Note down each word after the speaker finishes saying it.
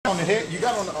the head. You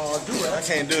got on the do it. I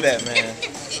can't do that, man.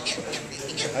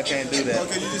 I can't do that.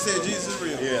 Okay, you just said Jesus is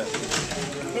real. Yeah.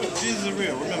 Jesus is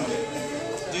real. Remember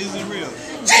that. Jesus is real.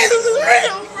 Jesus is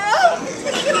real, bro.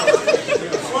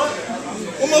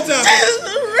 One more time. Jesus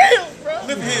is real, bro.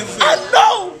 Lift your hands. I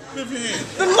know Lift your hands.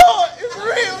 the Lord is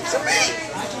real to me.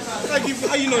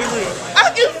 How you know he's real?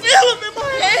 I can feel him in my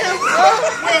hands, bro.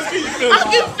 Where else can you feel I him?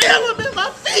 can feel him in my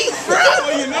feet, bro.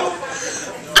 Oh, you know?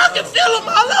 I can feel him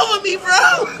all over me,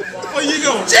 bro. Where you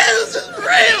going? Jesus is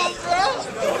real, bro.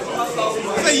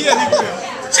 Say yeah, he's real.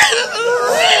 Jesus is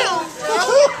real, bro.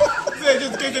 Say it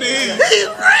just get to the end.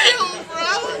 He's real,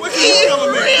 bro. What He you is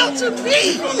feeling, man? real to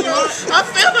me. I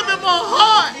feel him in my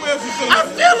heart. Where else you feeling? I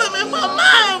feel him in my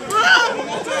mind, bro.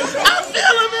 I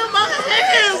feel him in my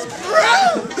hands,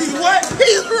 bro. He's what?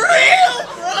 He's real.